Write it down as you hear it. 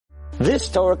This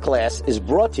Torah class is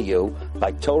brought to you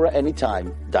by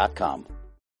TorahAnytime.com.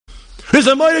 There's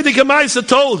a Moira de Gemaisa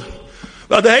told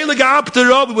that the Heilige Abter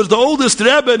Rebbe was the oldest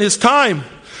Rebbe in his time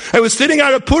and was sitting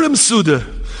at a Purim Suda.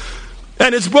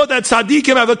 And it's brought that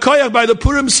Tzaddikim have a koyach by the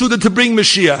Purim Suda to bring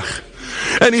Mashiach.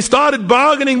 And he started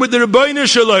bargaining with the Rebbeinu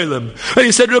Shalom. And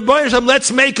he said, Rebbeinu Shalom,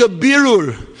 let's make a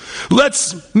birur.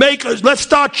 Let's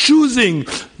start choosing.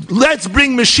 Let's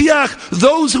bring Mashiach.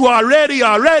 Those who are ready,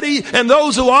 and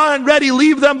those who aren't ready,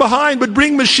 leave them behind, but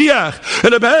bring Mashiach.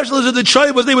 And the Hershel of the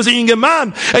Chai was there was a young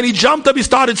man, and he jumped up, he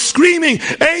started screaming,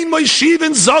 Ein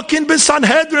Moishivin Zakin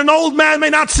b'Sanhedrin, an old man may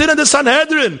not sit in the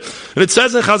Sanhedrin. And it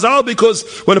says in Chazal, because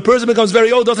when a person becomes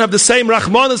very old, doesn't have the same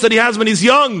Rachmanis that he has when he's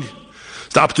young.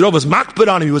 The Abter Rebbe was makbar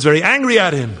on him, he was very angry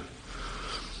at him.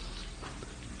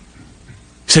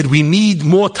 He said, we need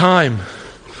more time.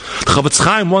 Chavetz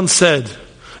Chaim once said,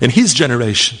 in his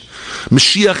generation,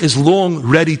 Mashiach is long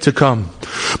ready to come.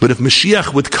 But if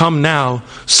Mashiach would come now,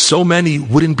 so many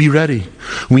wouldn't be ready.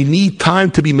 We need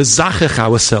time to be mezachech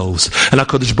ourselves. And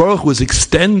HaKadosh Baruch Hu is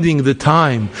extending the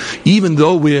time, even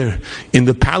though we're in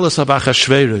the palace of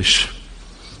Achashverosh,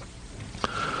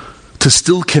 to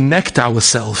still connect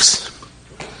ourselves.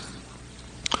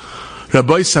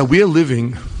 Rabbi Isa, we're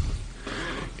living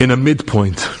in a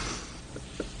midpoint.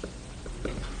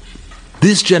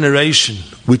 This generation,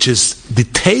 which is the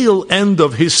tail end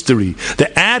of history,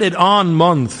 the added on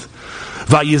month,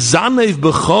 Vayizanev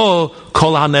b'cho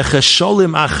kol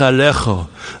hanechesholim acharecho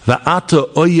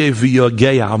va'ata oyev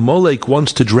v'yogea. Amalek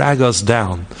wants to drag us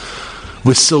down.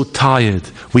 We're so tired.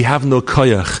 We have no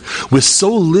koyach. We're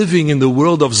so living in the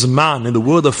world of Zman, in the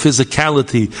world of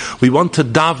physicality. We want to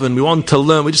daven. We want to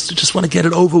learn. We just want to get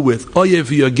it over with. Oyev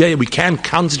v'yogei. We can't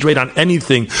concentrate on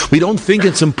anything. We don't think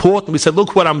it's important. We say,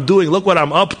 look what I'm doing. Look what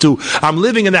I'm up to. I'm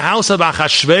living in the house of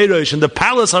Achashverosh, in the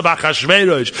palace of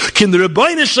Achashverosh. Can the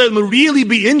Rebbeinu Shalom really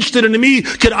be interested in me?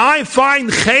 Can I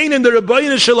find chen in the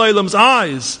Rebbeinu Shalom's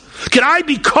eyes? Can I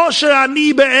be kosher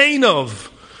ani be'enov?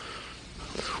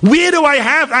 Where do I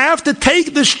have to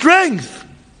take the strength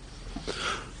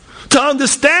to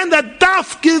understand that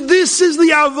dafke, this is the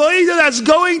avodah that's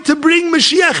going to bring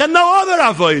Mashiach and no other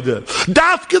avodah.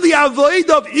 Dafke the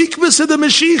avodah of ikvus the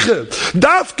Mashiach.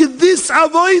 Dafke this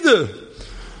avodah.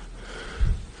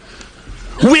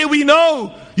 Where we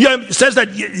know, it says that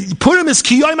Purim is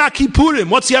ki Yom HaKippurim.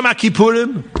 What's Yom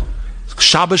HaKippurim?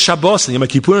 Shabbos Shabbosin. Yom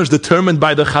Kippurim is determined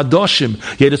by the Chadoshim,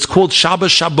 yet it's called Shabbos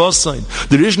Shabbosin.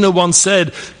 The original one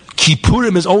said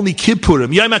Kippurim is only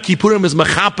Kippurim. Yom Kippurim is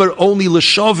Mechaper only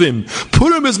L'Shavim.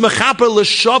 Purim is Mechaper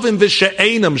L'Shavim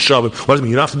v'she'einam Shavim. What does it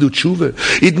mean? You don't have to do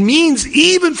tshuva. It means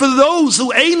even for those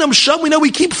who einam Shavim, we know we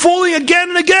keep falling again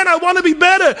and again. I want to be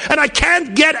better, and I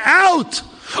can't get out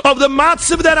of the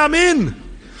matzav that I'm in.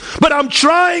 But I'm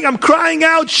trying. I'm crying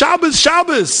out, Shabbos,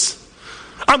 Shabbos.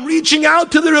 I'm reaching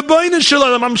out to the Rebbeinu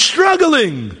Shalom. I'm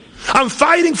struggling. I'm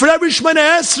fighting for every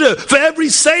Shemana Esrei, for every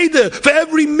Seder, for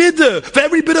every Midah, for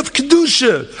every bit of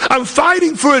Kedusha. I'm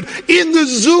fighting for it in the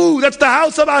zoo. That's the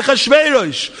house of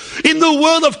Achashverosh. In the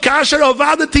world of Kasher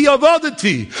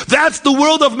Avadati. That's the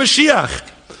world of Mashiach.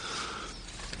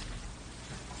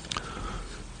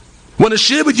 Want to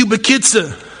share with you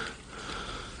Bekitza.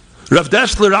 Rav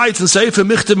Dessler writes in Sefer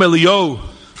Michtam Eliyahu,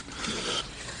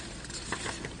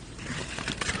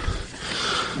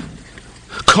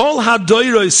 Kol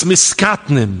hadoiros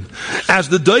miskatnim. As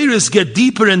the doiros get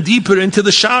deeper and deeper into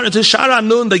Shara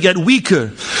Nun, they get weaker.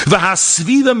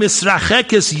 V'hasviva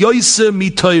misrachekes yoyse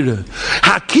mitoyre.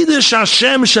 Hakidush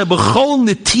Hashem shebechol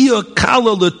netiyo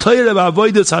kala l'toyre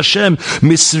v'avodas Hashem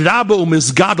misraba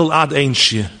u'misgadol ad ein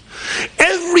shir.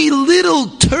 Every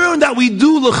little turn that we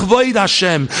do l'chvoid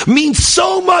Hashem means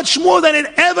so much more than it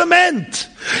ever meant.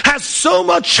 Has so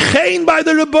much chen by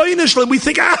the Rebbeinu Shalom. We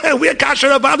think, we're kasher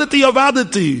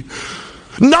avadati.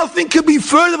 Nothing could be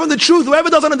further from the truth. Whoever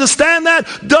doesn't understand that,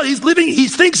 he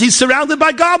thinks he's surrounded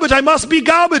by garbage. I must be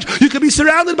garbage. You can be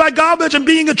surrounded by garbage and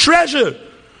being a treasure.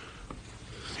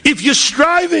 If you're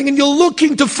striving and you're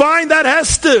looking to find that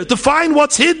Hester, to find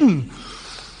what's hidden.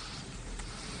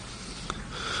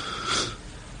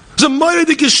 The Moira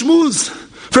de Geshmuz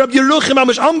for Rabbi Yeruchim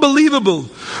is unbelievable.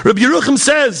 Rabbi Yeruchim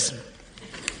says,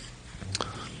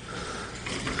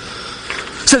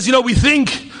 we think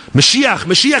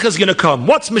Mashiach is going to come.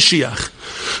 What's Mashiach?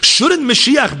 Shouldn't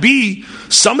Mashiach be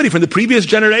somebody from the previous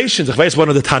generations? One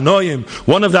of the Tanoim,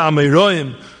 one of the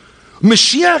Amoraim,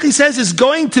 Mashiach, he says, is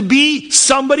going to be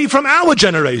somebody from our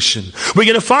generation. We're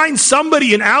going to find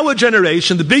somebody in our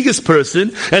generation, the biggest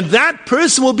person, and that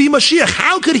person will be Mashiach.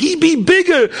 How could he be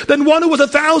bigger than one who was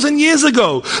 1,000 years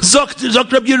ago?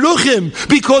 Zok Reb Yeruchim,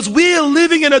 because we're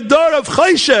living in a door of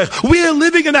Chayshech. We're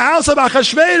living in the house of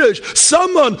Achashverosh.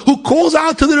 Someone who calls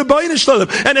out to the Rebbeinu Shalom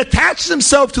and attaches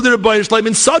himself to the Rebbeinu Shalom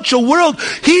in such a world,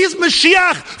 he's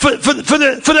Mashiach for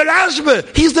the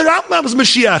Rashba. He's the Rambam's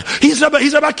Mashiach. He's Rabbi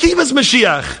Akiva's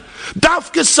Mashiach.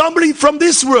 Dafka, somebody from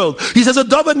this world. He says a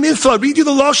David Nifla, read you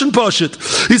the Lashon Poshet.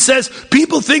 He says,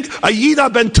 people think a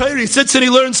Yida ben Torah, he sits and he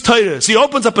learns Torah. So he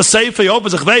opens up a Sefer, he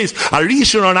opens a Chveis, a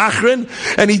Rishon on Achron,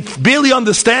 and he barely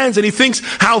understands, and he thinks,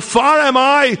 how far am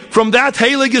I from that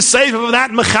Heilige Sefer, from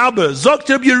that Mechaber? Zokt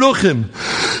Reb Yeruchim,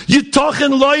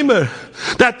 Yitochen Loimer,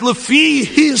 that Lefi,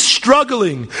 he is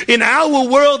struggling in our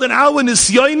world and our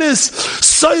nisyonis.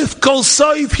 Soif kol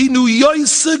soif hinu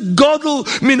yoyse godel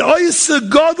min oyse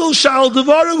godel shal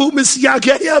devarahu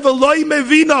misyageyav eloi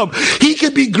mevinam. He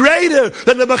could be greater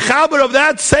than the mechaber of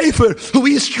that sefer, who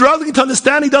he's struggling to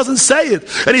understand. He doesn't say it,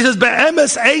 and he says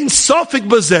be'emes ein sofik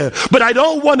bazeh. But I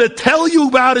don't want to tell you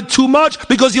about it too much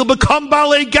because you'll become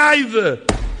balei gaiva.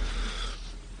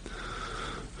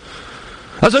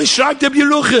 As I schreibt Reb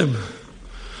Yeruchim.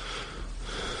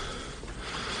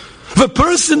 If a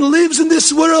person lives in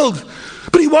this world,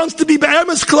 but he wants to be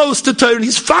be'emes close to Torah, and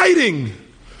he's fighting,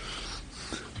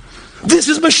 this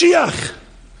is Mashiach.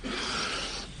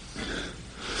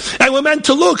 And we're meant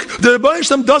to look. The Rebbeinu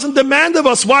Shalom doesn't demand of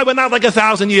us why we're not like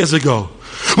 1,000 years ago.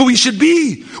 But we should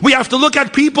be. We have to look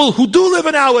at people who do live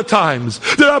in our times.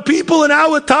 There are people in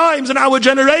our times, in our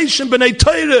generation, B'nai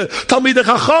Torah, Talmidei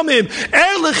Chachamim,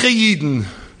 Erliche Yidden,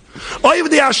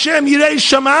 Oivdei Hashem Yirei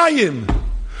Shamayim,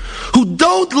 who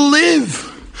don't live,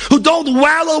 who don't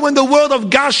wallow in the world of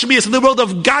Gashmias, in the world of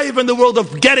Gaiva, in the world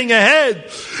of getting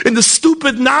ahead, in the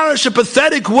stupid, narish, and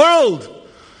pathetic world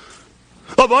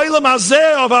of Olam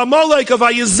Hazeh, of Amalek, of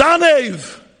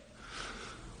Ayizanev,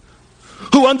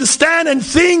 who understand and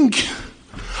think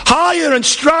higher and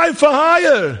strive for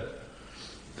higher.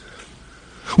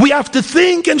 We have to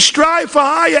think and strive for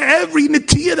higher every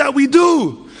netiyah that we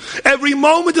do. Every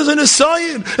moment is an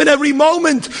assignment, and every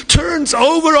moment turns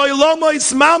over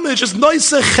Olamais Mamish as Noise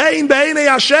Chein B'Einei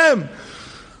Hashem.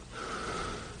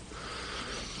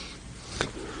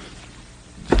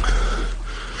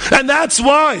 And that's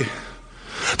why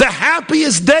the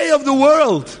happiest day of the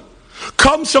world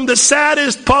comes from the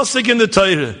saddest pasuk in the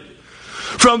Torah,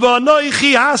 from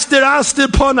V'anoichi Haster Haster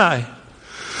Ponai,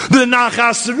 the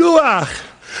Nachas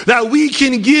Ruach that we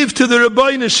can give to the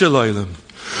Rebbeinu Shalom.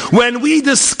 When we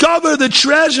discover the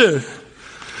treasure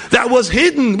that was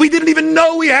hidden, we didn't even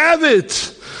know we have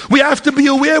it. We have to be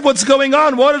aware of what's going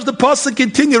on. What does the pasuk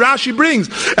continue? Rashi brings,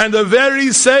 and the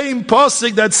very same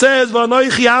pasuk that says,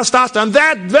 "V'anoichi hastas," on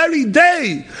that very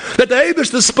day that the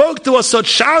Eibishter spoke to us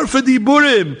such sharfa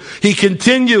diburim, he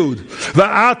continued,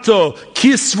 "Va'ato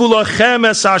kisvu lachem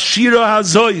es ashira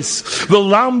hazois,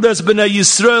 v'lamdes b'nei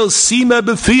Yisrael sima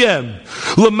b'fiem,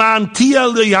 l'man tia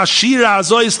le'ashira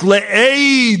hazois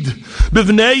le'eid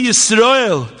b'vnei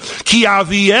Yisrael, ki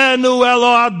avienu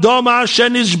elo adom asher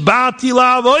nishbati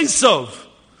la'avoisov."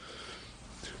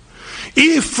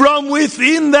 If from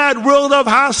within that world of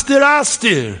Hastir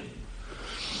Astir,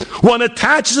 one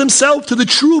attaches himself to the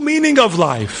true meaning of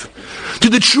life,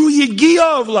 to the true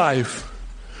Yigiyah of life,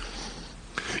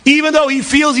 even though he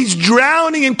feels he's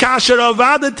drowning in Kasher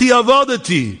Avadati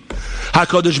Avadati,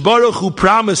 HaKadosh Baruch Hu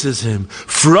promises him,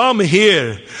 from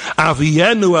here,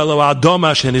 Avienu elo Adom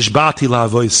asher nishbati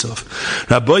la'avoisov.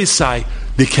 Rabbi say,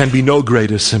 there can be no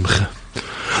greater simcha.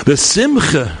 The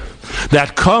simcha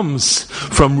that comes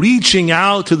from reaching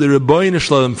out to the Rebbeinu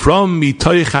Shalom from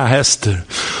Mitoich HaHester,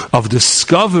 of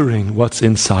discovering what's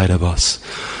inside of us,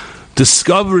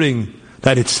 discovering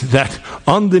that it's that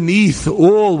underneath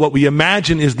all what we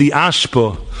imagine is the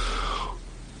ashpa,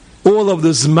 all of the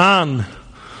zman,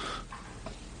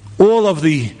 all of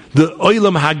the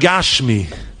olam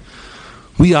hagashmi,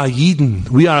 we are Yidden,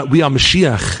 we are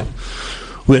Mashiach.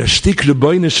 We're a shtik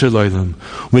Rebbeinu Shalom.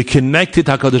 We're connected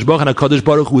to HaKadosh Baruch, and HaKadosh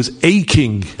Baruch who is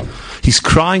aching. He's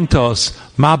crying to us,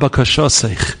 Ma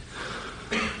bakashosech,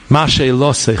 Ma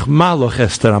sheilosech, Ma loch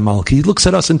Esther Amalki. He looks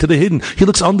at us into the hidden. He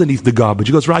looks underneath the garbage.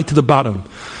 He goes right to the bottom.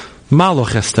 Ma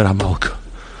loch Esther Amalka,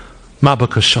 Ma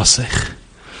bakashosech.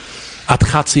 At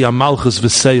Chatzi Amalchus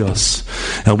V'Seyos.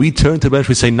 And we turn to bench,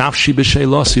 we say, Nafshi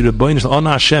b'Sheilosi, Rebbeinu,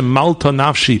 Ona Hashem, Malta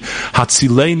Nafshi,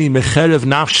 Hatzileni Mecherev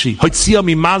Nafshi, Hoitzia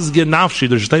mi Mazge Nafshi,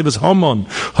 there's Shtevas Haman,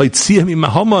 Hoitzia mi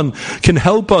Haman can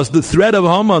help us, the thread of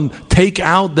Haman, take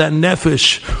out that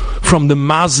nefesh from the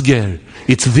Masger.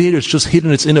 It's there, it's just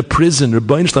hidden, it's in a prison.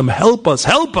 Rebbeinu Shalom, help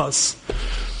us.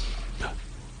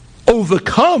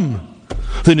 Overcome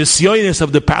the nisyonis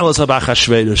of the palace of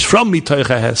Achashverosh from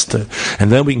Mitoicha Hester,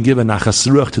 and then we can give a nachas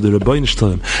ruach to the Rebbeinu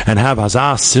Shalom and have a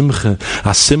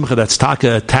simcha that's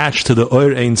taka attached to the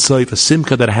Or Ein Sof, a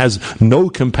simcha that has no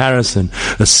comparison,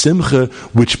 a simcha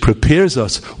which prepares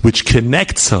us, which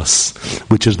connects us,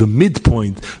 which is the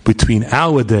midpoint between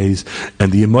our days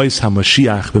and the Yemos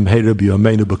HaMashiach b'mheira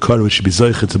b'yameinu b'kar, which should be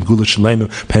zoichet to b'gula shalenu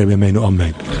b'mheira b'yameinu.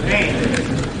 Amen.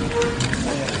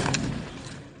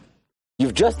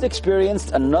 You've just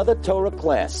experienced another Torah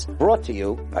class brought to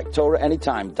you by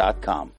TorahAnytime.com.